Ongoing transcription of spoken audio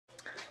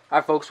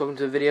Alright folks, welcome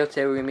to the video.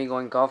 Today we're going to be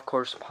going golf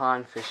course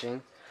pond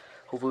fishing.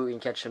 Hopefully we can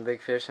catch some big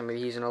fish. I'm going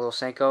to be using a little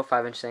Senko,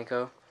 5-inch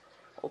Senko.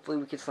 Hopefully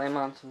we can slam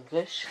on some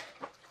fish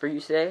for you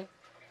today.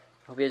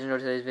 Hope you guys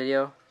enjoyed today's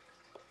video.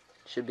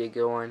 Should be a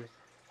good one.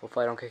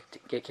 Hopefully I don't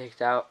get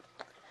kicked out.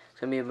 It's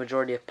going to be a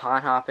majority of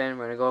pond hopping.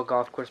 We're going to go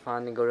golf course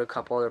pond and go to a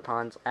couple other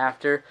ponds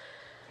after.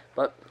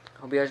 But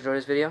hope you guys enjoyed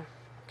this video.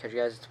 Catch you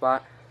guys at the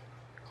spot.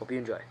 Hope you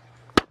enjoy.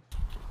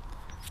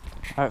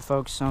 Alright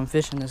folks, so I'm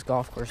fishing this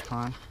golf course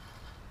pond.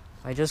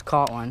 I just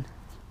caught one,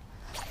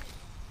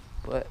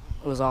 but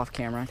it was off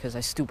camera because I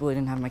stupidly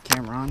didn't have my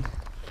camera on.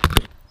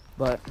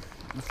 But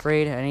I'm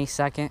afraid at any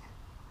second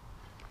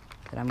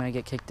that I'm going to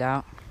get kicked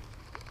out.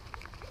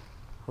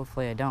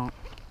 Hopefully I don't.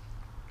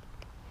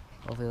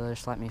 Hopefully they'll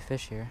just let me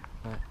fish here.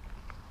 But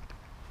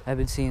I've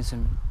been seeing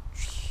some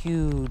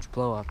huge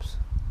blow-ups.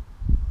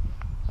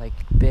 Like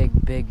big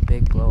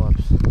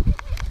blow-ups.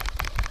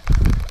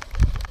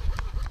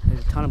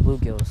 There's a ton of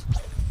bluegills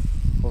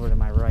over to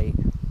my right.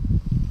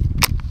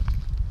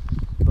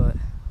 But,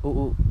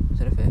 ooh, is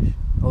that a fish?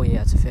 Oh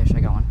yeah, it's a fish, I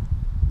got one.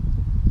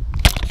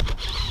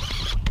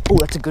 Oh,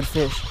 that's a good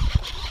fish.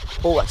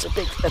 Oh, that's a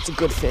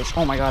good fish.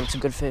 Oh my god, it's a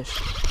good fish.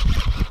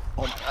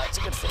 Oh my god, it's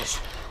a good fish.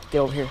 Get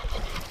over here.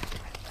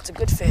 That's a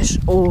good fish.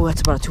 Oh,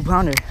 that's about a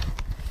 2-pounder.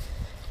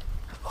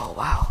 Oh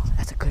wow,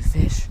 that's a good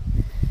fish.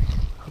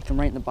 Hooked him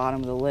right in the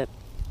bottom of the lip.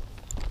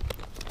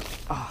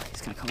 Oh,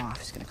 he's gonna come off,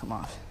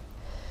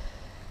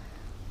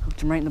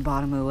 Hooked him right in the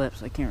bottom of the lip,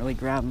 so I can't really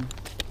grab him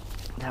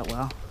that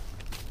well.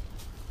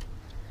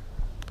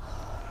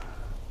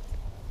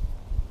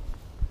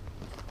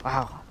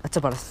 Wow, that's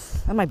about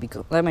that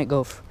might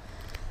go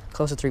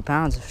close to 3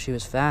 pounds if she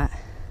was fat.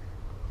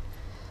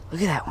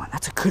 Look at that one.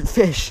 That's a good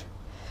fish.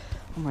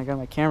 Oh my god,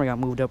 my camera got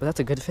moved up, but that's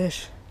a good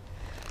fish.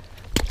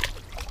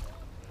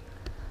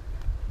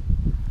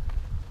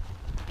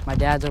 My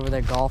dad's over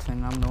there golfing,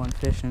 and I'm the one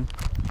fishing.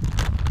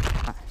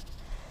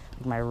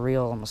 My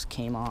reel almost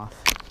came off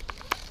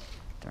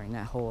during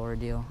that whole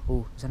ordeal.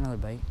 Ooh, is that another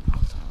bite? Oh,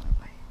 it's not another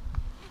bite.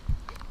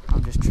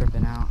 I'm just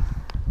tripping out.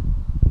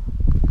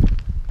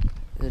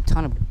 There's a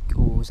ton of...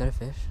 Ooh, is that a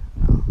fish?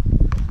 No.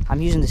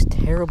 I'm using this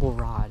terrible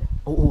rod.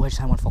 Oh, I just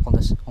had one fall on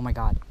this. Oh my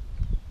god.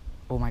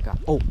 Oh my god.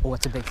 Oh,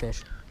 that's a big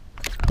fish.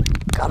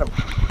 Got him.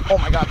 Oh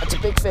my god, that's a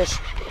big fish.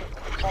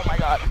 Oh my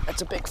god,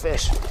 that's a big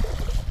fish.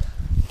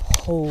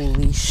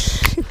 Holy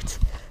shoot.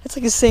 It's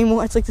like the same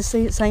one. It's like the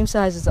same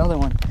size as the other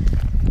one.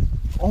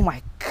 Oh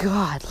my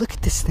god, look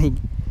at this thing.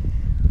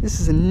 This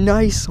is a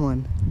nice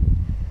one.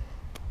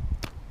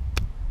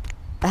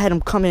 I had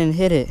him come in and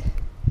hit it.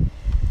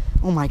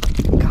 Oh my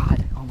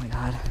god. Oh my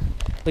god.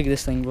 Look at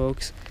this thing,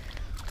 folks.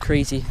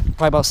 Crazy.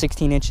 Probably about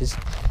 16 inches.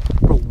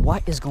 Bro,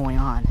 what is going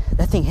on?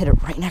 That thing hit it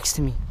right next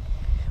to me.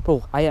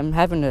 Bro, I am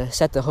having to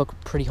set the hook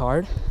pretty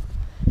hard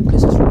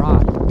because this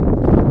rod,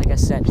 like I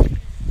said,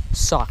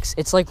 sucks.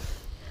 It's like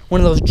one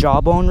of those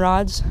jawbone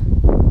rods.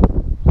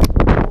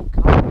 Oh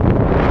god.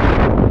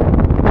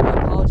 My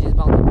apologies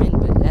about the wind,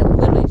 but that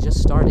literally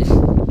just started.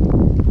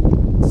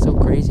 It's so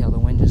crazy how the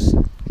wind just...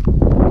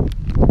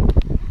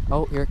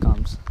 Oh, here it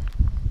comes.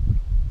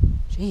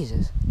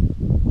 Jesus.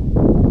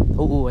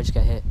 Oh, I just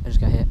got hit. I just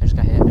got hit.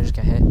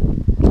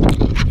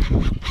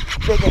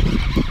 Big one.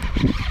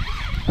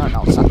 Oh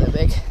no, it's not that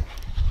big.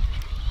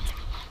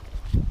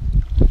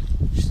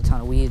 Just a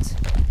ton of weeds.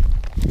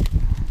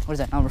 What is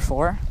that, number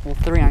 4? Well,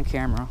 3 on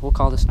camera. We'll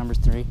call this number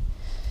 3.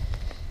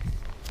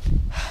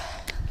 I'm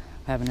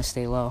having to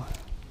stay low.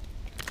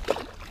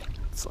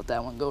 Let's let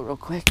that one go real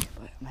quick,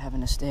 but I'm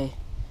having to stay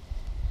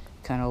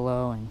kind of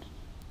low and,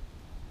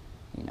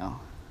 you know,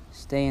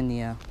 stay in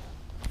the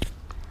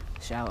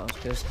shallows,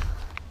 because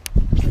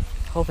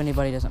hope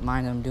anybody doesn't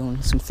mind that I'm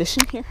doing some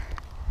fishing here.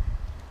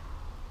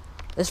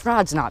 This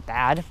rod's not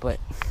bad, but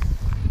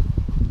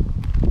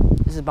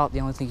this is about the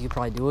only thing you could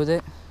probably do with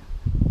it.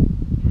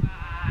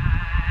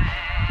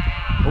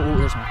 Oh,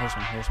 here's one.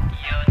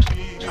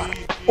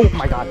 Oh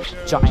my god,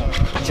 giant.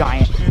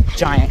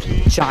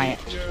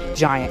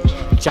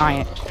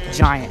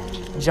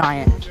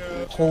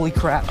 Holy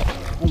crap.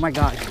 Oh my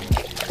god.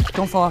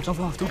 Don't fall off. Don't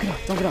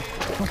get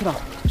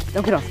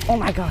off. Oh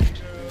my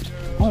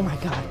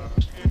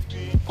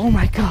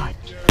god.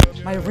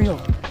 My reel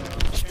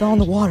fell in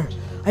the water.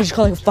 I just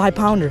caught like a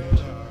 5-pounder.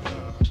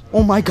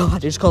 Oh my god, I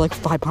just caught like a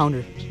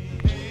 5-pounder.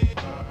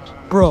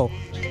 Bro.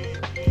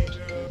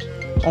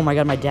 Oh my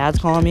god, my dad's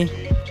calling me.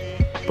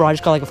 Bro, I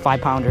just caught like a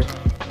 5-pounder.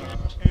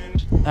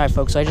 Alright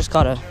folks, so I just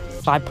caught a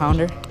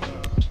 5-pounder.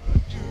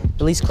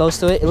 At least close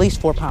to it, at least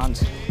 4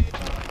 pounds.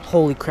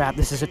 Holy crap,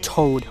 this is a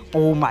toad.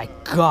 Oh my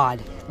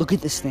god, look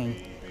at this thing.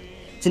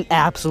 It's an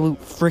absolute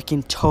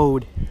freaking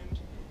toad.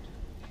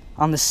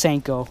 On the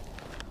Senko.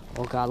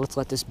 Oh god, let's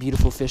let this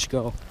beautiful fish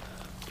go.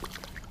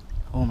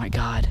 Oh my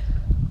god.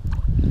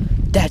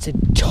 That's a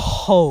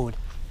toad.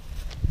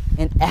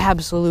 An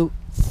absolute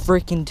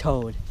freaking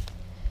toad.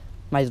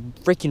 My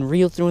freaking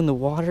reel got thrown in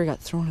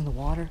the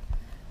water.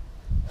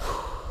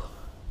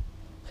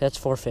 That's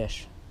 4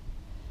 fish.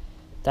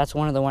 That's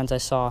one of the ones I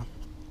saw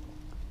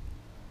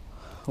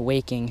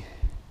waking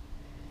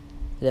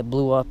that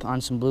blew up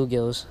on some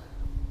bluegills.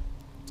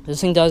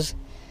 This thing does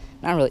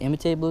not really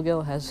imitate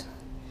bluegill. It has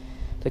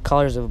the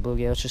colors of a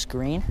bluegill. It's just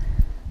green.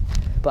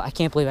 But I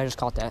can't believe I just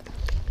caught that.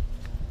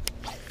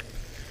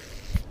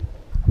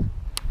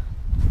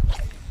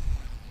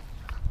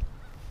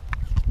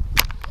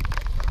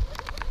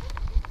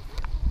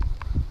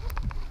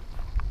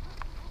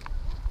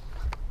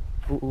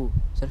 Ooh,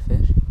 is that a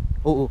fish?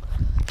 Ooh.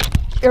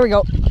 Here we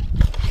go.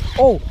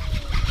 Oh.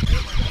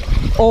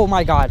 Oh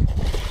my God.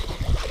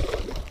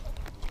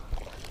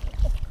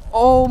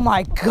 Oh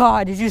my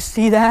God, did you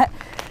see that?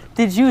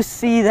 Did you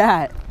see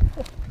that?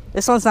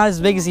 This one's not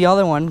as big as the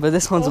other one, but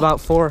this one's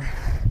about 4.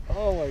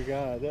 Oh my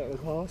God, that was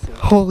awesome.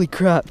 Holy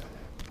crap.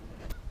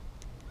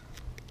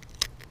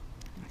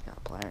 I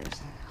got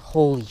pliers.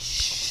 Holy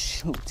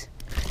shoot.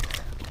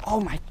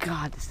 Oh my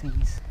God, this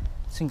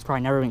thing's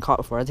probably never been caught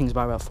before. I think it's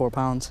about 4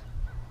 pounds.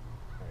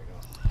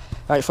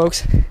 Alright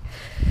folks,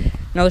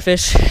 another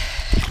fish,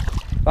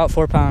 about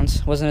 4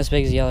 pounds. Wasn't as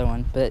big as the other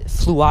one, but it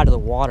flew out of the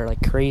water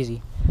like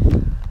crazy.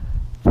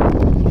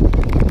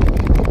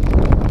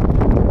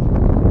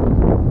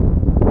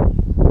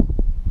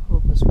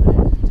 Hope this way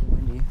isn't too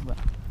windy, but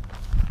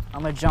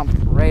I'm gonna jump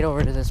right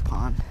over to this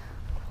pond.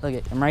 Look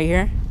at, I'm right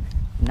here.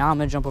 Now I'm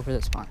gonna jump over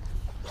this pond.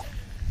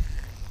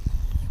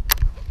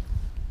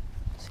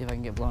 See if I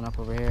can get blown up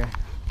over here.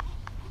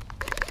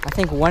 I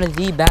think one of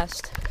the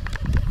best,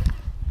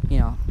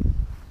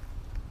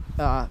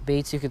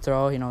 baits you could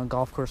throw, a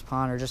golf course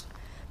pond or just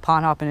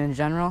pond hopping in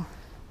general,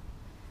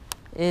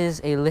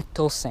 is a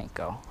little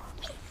Senko.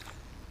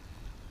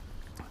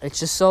 It's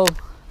just so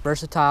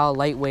versatile,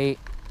 lightweight.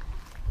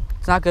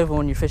 It's not good for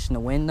when you're fishing the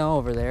wind though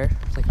over there,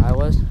 like I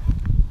was,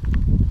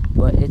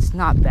 but it's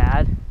not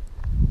bad.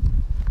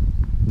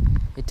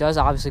 It does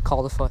obviously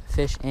call the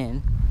fish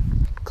in,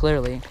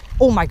 clearly.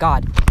 Oh my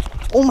God,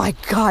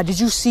 did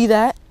you see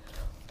that?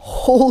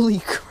 Holy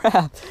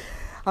crap.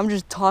 I'm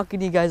just talking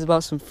to you guys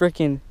about some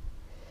freaking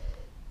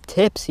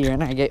tips here,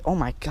 and I get, oh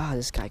my God,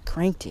 this guy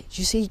cranked it. Did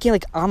you see? You get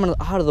like I'm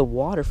out of the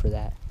water for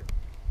that.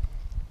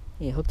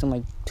 He hooked him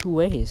like 2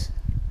 ways.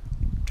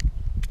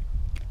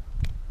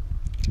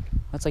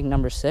 That's like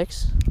number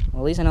 6.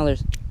 Well, at least I know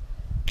there's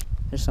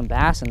some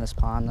bass in this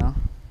pond though.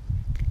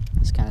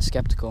 It's kind of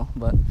skeptical,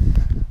 but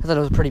I thought it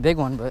was a pretty big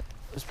one, but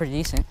it was pretty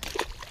decent.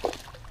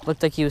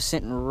 Looked like he was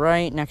sitting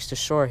right next to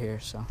shore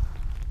here, so.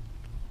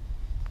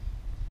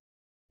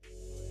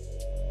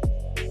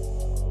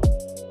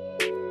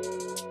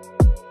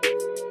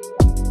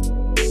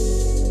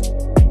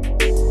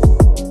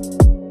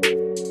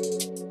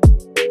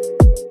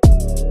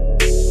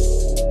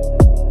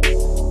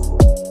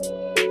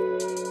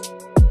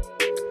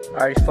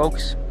 Alrighty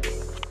folks,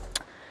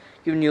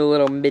 giving you a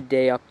little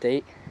midday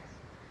update.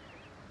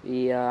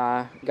 We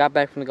got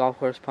back from the golf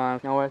course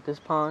pond. Now we're at this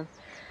pond.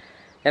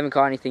 Haven't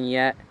caught anything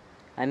yet.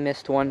 I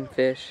missed one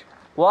fish.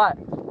 What?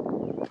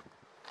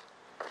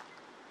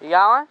 You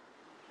got one?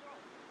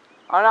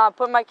 Oh no, I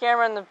put my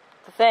camera in the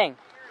thing.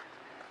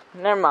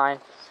 Never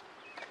mind.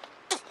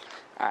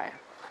 Alright.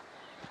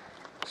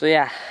 So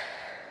yeah,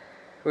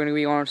 we're going to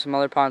be going to some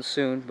other ponds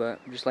soon, but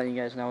I'm just letting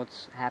you guys know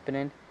what's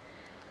happening.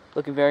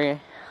 Looking very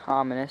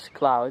ominous,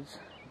 clouds,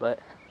 but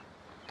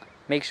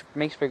makes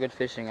for good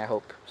fishing, I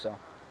hope. So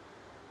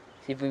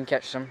see if we can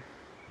catch some.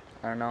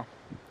 I don't know.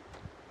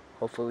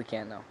 Hopefully we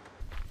can though.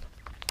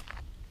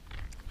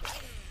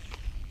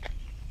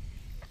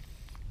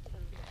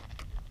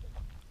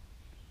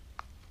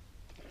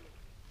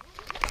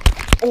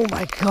 Oh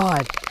my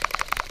God!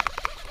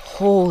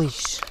 Holy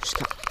sh! Just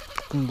got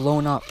fucking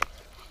blown up.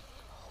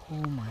 Oh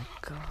my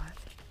God!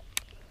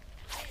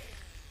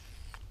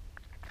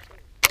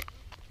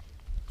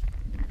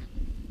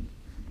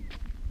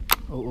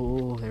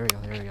 Oh, there we go,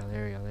 there we go,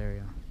 there we go, there we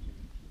go.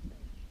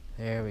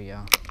 There we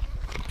go.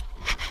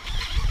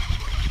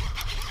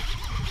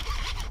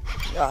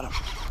 Got him.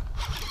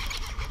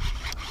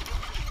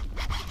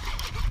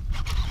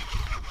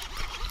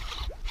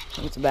 I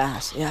think it's a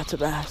bass. Yeah, it's a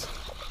bass.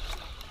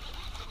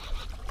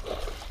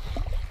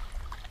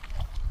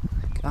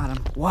 Got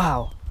him.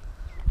 Wow.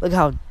 Look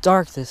how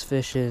dark this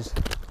fish is.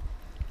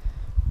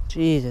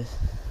 Jesus.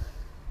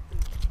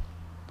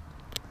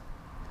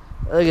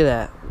 Look at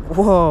that.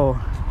 Whoa.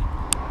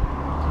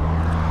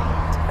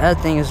 That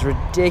thing is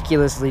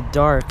ridiculously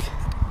dark.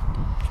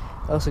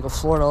 That looks like a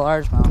Florida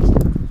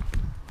largemouth.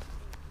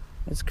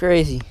 It's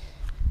crazy.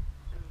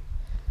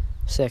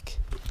 Sick.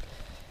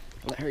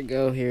 Let her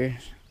go here.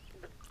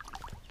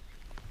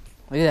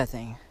 Look at that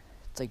thing.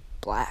 It's like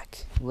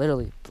black.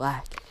 Literally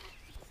black.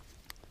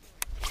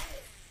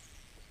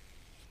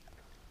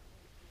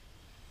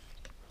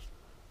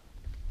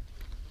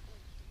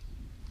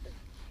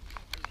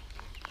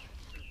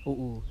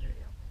 Ooh, there we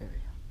go. There we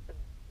go.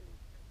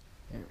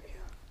 There we go.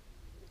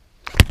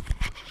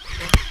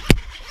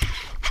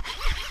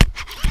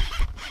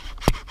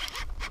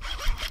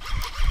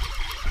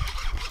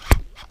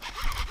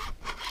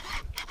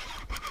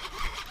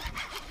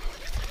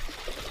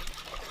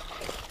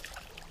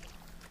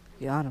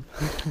 Got him.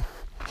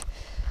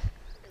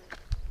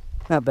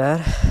 Not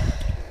bad.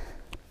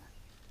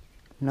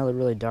 Another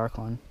really dark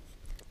one.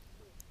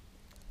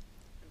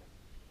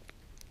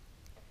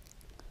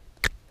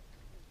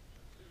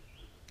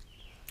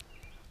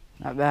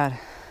 Not bad.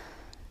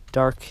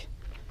 Dark.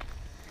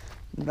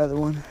 Another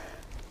one.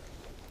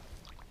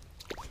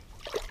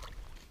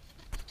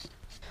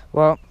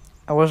 Well,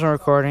 I wasn't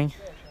recording,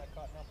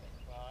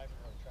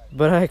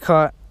 but I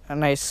caught a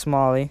nice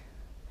smallie.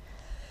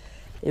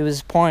 It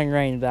was pouring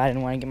rain, but I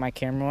didn't want to get my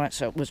camera wet,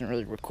 so it wasn't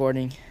really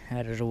recording. I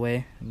had it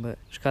away, but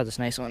just caught this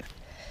nice one.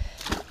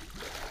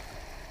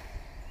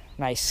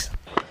 Nice.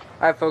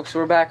 Alright folks, so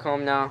we're back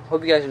home now.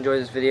 Hope you guys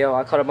enjoyed this video.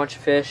 I caught a bunch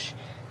of fish,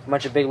 a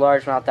bunch of big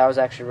largemouth. That was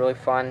actually really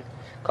fun.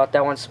 Caught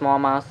that one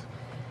smallmouth.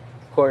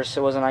 Of course,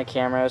 it wasn't on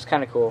camera. It was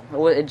kind of cool.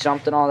 It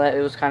jumped and all that.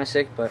 It was kind of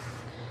sick, but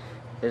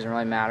it doesn't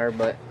really matter.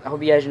 But I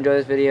hope you guys enjoyed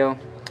this video.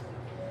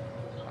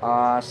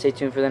 Stay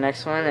tuned for the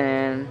next one,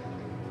 and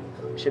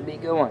it should be a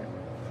good one.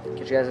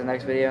 Catch you guys in the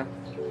next video.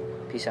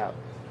 Peace out.